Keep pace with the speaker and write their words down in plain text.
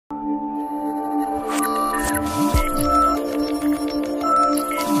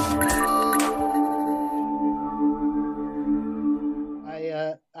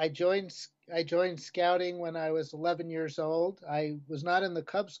I joined scouting when I was 11 years old. I was not in the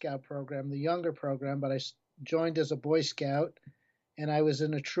Cub Scout program, the younger program, but joined as a Boy Scout, and I was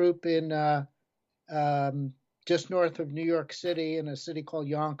in a troop in um, just north of New York City in a city called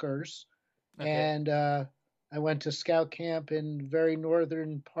Yonkers, Okay. and I went to scout camp in very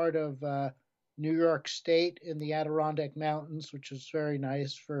northern part of New York State in the Adirondack Mountains, which was very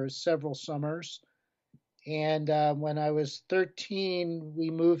nice for several summers. And when I was 13, we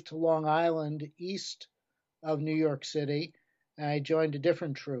moved to Long Island, east of New York City, and I joined a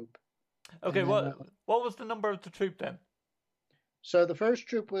different troop. Okay. And then, What was the number of the troop then? so the first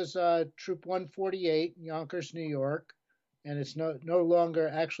troop was Troop 148 in Yonkers, New York, and it's no longer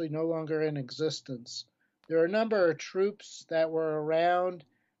actually no longer in existence. There are a number of troops that were around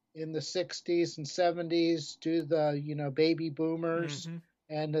in the 60s and 70s to the baby boomers, Hmm.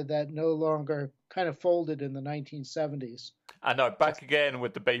 and that no longer kind of folded in the 1970s. I know, back again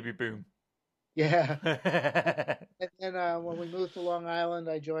with the baby boom. Yeah. And then when we moved to Long Island,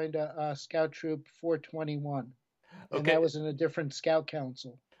 I joined a Scout Troop 421, and that Okay, was in a different Scout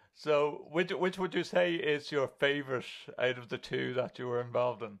Council. so which would you say is your favorite out of the two that you were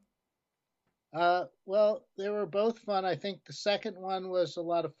involved in? Well, they were both fun. I think the second one was a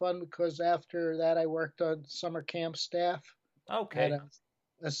lot of fun because after that, I worked on summer camp staff at Okay.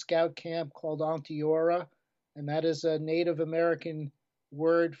 a scout camp called Onteora, and that is a Native American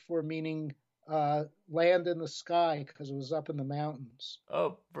word for meaning land in the sky because it was up in the mountains.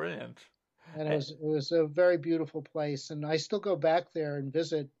 Oh, brilliant. And Uh, it was a very beautiful place. And I still go back there and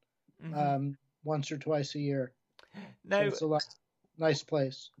visit mhm. once or twice a year. So Now, it's a nice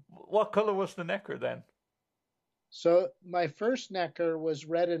place. what color was the necker then? So my first necker was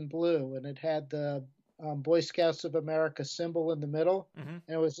red and blue, and it had the Boy Scouts of America symbol in the middle, Hmm. and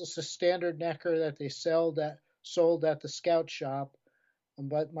it was just a standard necker that they sold at the scout shop.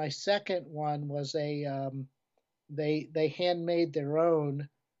 But my second one was they handmade their own,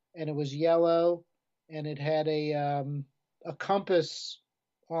 and it was yellow, and it had a compass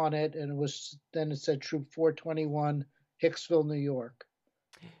on it, and it said Troop 421, Hicksville, New York.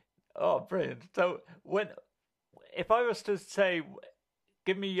 Oh, brilliant. So if I was to say,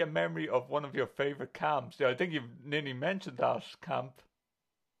 give me a memory of one of your favorite camps. Yeah, I think you've nearly mentioned that camp.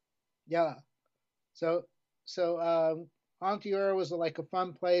 Yeah. So Onteora was like a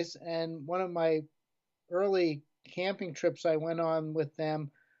fun place, and one of my early camping trips I went on with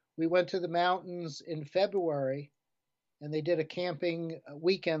them, we went to the mountains in February, and they did a camping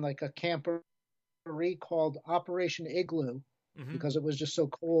weekend, like a camporee called Operation Igloo, Hmm. because it was just so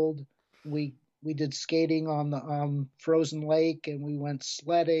cold. We did skating on the frozen lake, and we went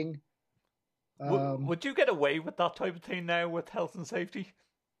sledding. Um, Would you get away with that type of thing now with health and safety?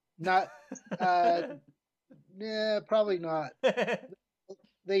 not, uh, nah, probably not.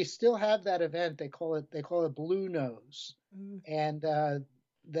 They still have that event. They call it Blue Nose, and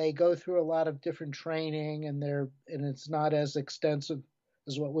they go through a lot of different training, and it's not as extensive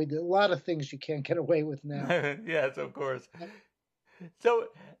as what we did. A lot of things you can't get away with now. Yes, of course. So,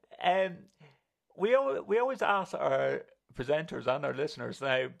 um, we always ask our presenters and our listeners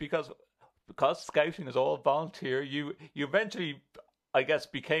now because scouting is all volunteer. You eventually, I guess,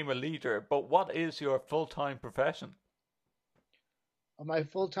 became a leader. But what is your full time profession? My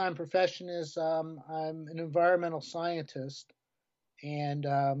full-time profession is I'm an environmental scientist, and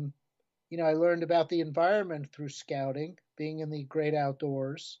I learned about the environment through scouting, being in the great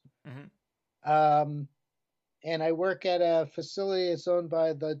outdoors. Hmm. Um, and I work at a facility that's owned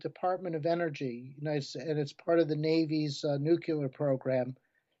by the Department of Energy, and it's part of the Navy's nuclear program.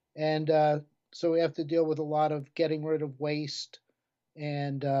 And so we have to deal with a lot of getting rid of waste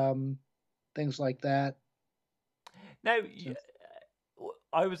and things like that. Now, So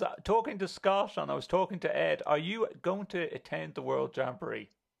I was talking to Scott and I was talking to Ed. Are you going to attend the World Jamboree?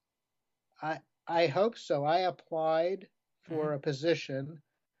 I hope so. I applied Hmm. for a position,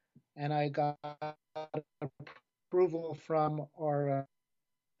 and I got approval from our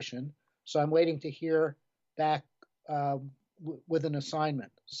mission. So I'm waiting to hear back with an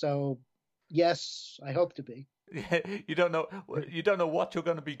assignment. So yes, I hope to be. You don't know. You don't know what you're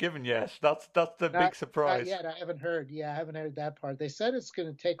going to be given yet. That's the big Not surprise. yet. I haven't heard. Yeah, I haven't heard that part. They said it's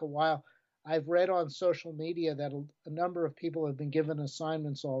going to take a while. I've read on social media that a number of people have been given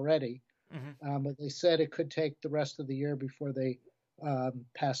assignments already, Hmm. but they said it could take the rest of the year before they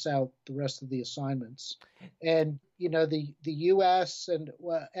pass out the rest of the assignments. And the U.S. and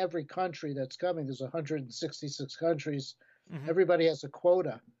well, every country that's coming, there's 166 countries. Hmm. Everybody has a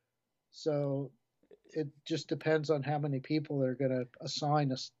quota, so it just depends on how many people they're going to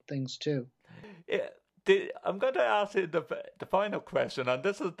assign us things to. Yeah, I'm going to ask you the final question, and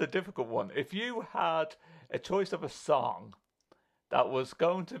this is the difficult one. If you had a choice of a song that was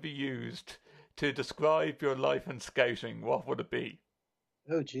going to be used to describe your life in scouting, what would it be?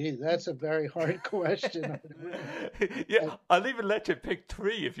 Oh, gee, that's a very hard question. Yeah, I'll even let you pick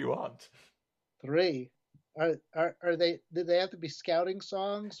three if you want. Three. Are they? Do they have to be scouting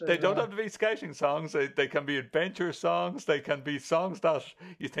songs? They Or don't have to be scouting songs. They can be adventure songs. They can be songs that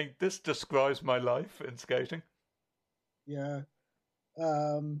you think this describes my life in scouting. yeah.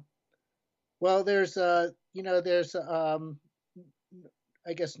 Um, well, there's there's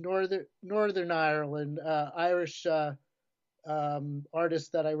I guess Northern Ireland Irish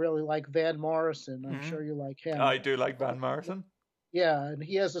artist that I really like, Van Morrison. I'm Hmm. sure you like him. I do like Van Morrison. Yeah, and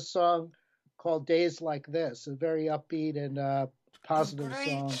he has a song called "Days Like This," a very upbeat and positive Great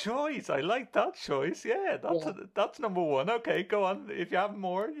song. choice. I like that choice. Yeah, Yeah. that's number one. Okay, go on. If you have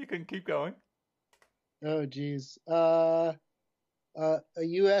more, you can keep going. Oh, geez. A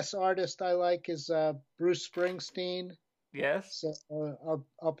U.S. artist I like is Bruce Springsteen. Yes. So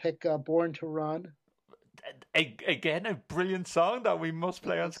I'll pick "Born to Run." Again, a brilliant song that we must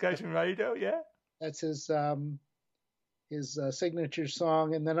play on That's Scouting Radio. Yeah. that's his signature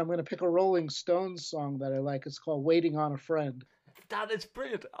song, and then I'm going to pick a Rolling Stones song that I like. It's called "Waiting on a Friend." That is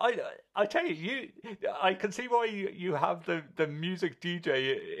brilliant. I tell you, I can see why you have the music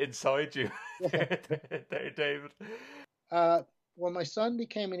DJ inside you, there, David. Well, my son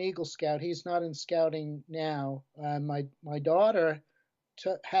became an Eagle Scout. He's not in scouting now. My daughter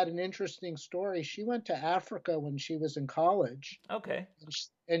had an interesting story. She went to Africa when she was in college, Okay.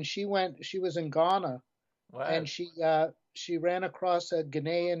 and she was in Ghana, Wow. and she ran across a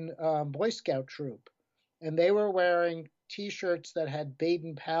Ghanaian Boy Scout troop, and they were wearing T-shirts that had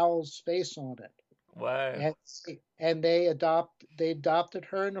Baden Powell's face on it, Wow. and they adopted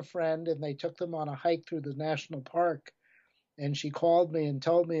her and a friend, and they took them on a hike through the national park. And she called me and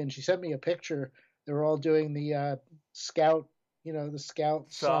told me, and she sent me a picture. They were all doing the scout, the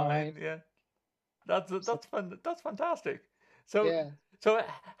scout sign. Sign. Yeah. So, That's fun. That's fantastic. So yeah, so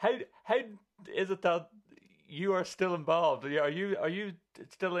how is it that you are still involved? Are you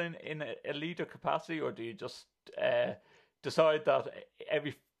still in a leader capacity, or do you just uh, decide that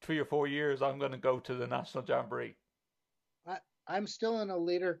every 3 or 4 years I'm going to go to the national jamboree? I, I'm still in a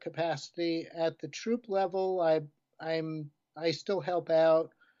leader capacity at the troop level. I still help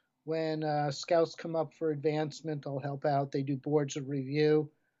out when scouts come up for advancement. I'll help out. They do boards of review.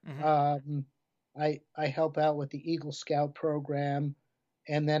 Hmm. Um, I help out with the Eagle Scout program,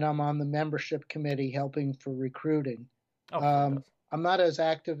 and then I'm on the membership committee helping for recruiting. Oh, Um, fantastic. I'm not as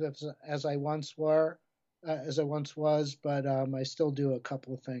active as I once as I once was, but I still do a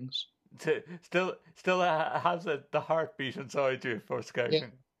couple of things. Still has the heartbeat inside you for Yeah.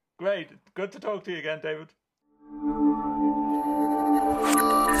 scouting. Great. Good to talk to you again, David.